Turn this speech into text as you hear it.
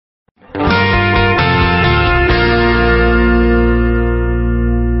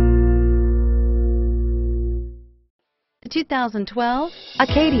2012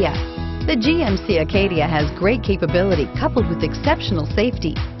 Acadia. The GMC Acadia has great capability coupled with exceptional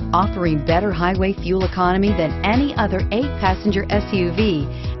safety, offering better highway fuel economy than any other 8-passenger SUV,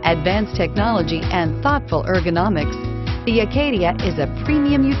 advanced technology, and thoughtful ergonomics. The Acadia is a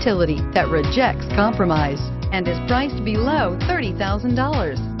premium utility that rejects compromise and is priced below $30,000.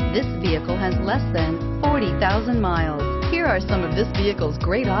 This vehicle has less than 40,000 miles. Here are some of this vehicle's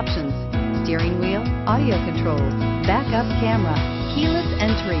great options: steering wheel audio controls, backup camera, keyless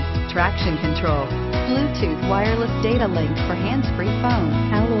entry, traction control, Bluetooth wireless data link for hands-free phone,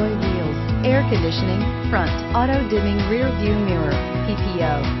 alloy wheels, air conditioning, front, auto-dimming rear view mirror,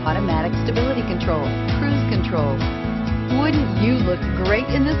 PPO, automatic stability control, cruise control. Wouldn't you look great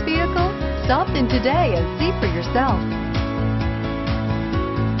in this vehicle? Stop in today and see for yourself.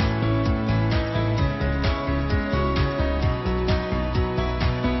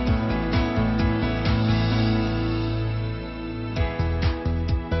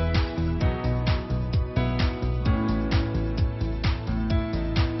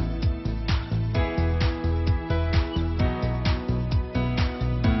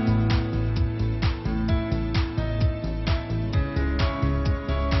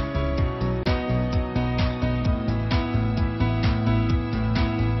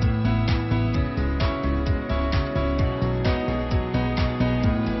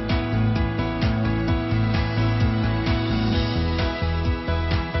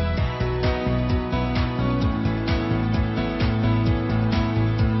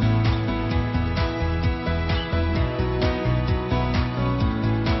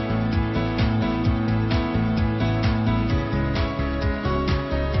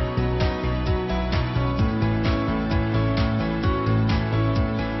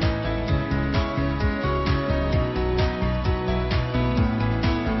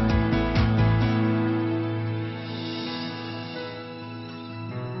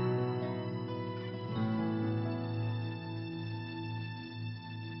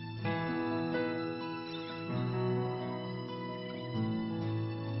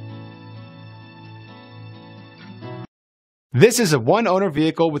 This is a one-owner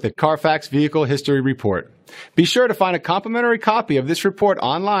vehicle with a CARFAX Vehicle History Report. Be sure to find a complimentary copy of this report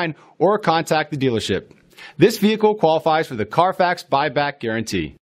online or contact the dealership. This vehicle qualifies for the CARFAX Buyback Guarantee.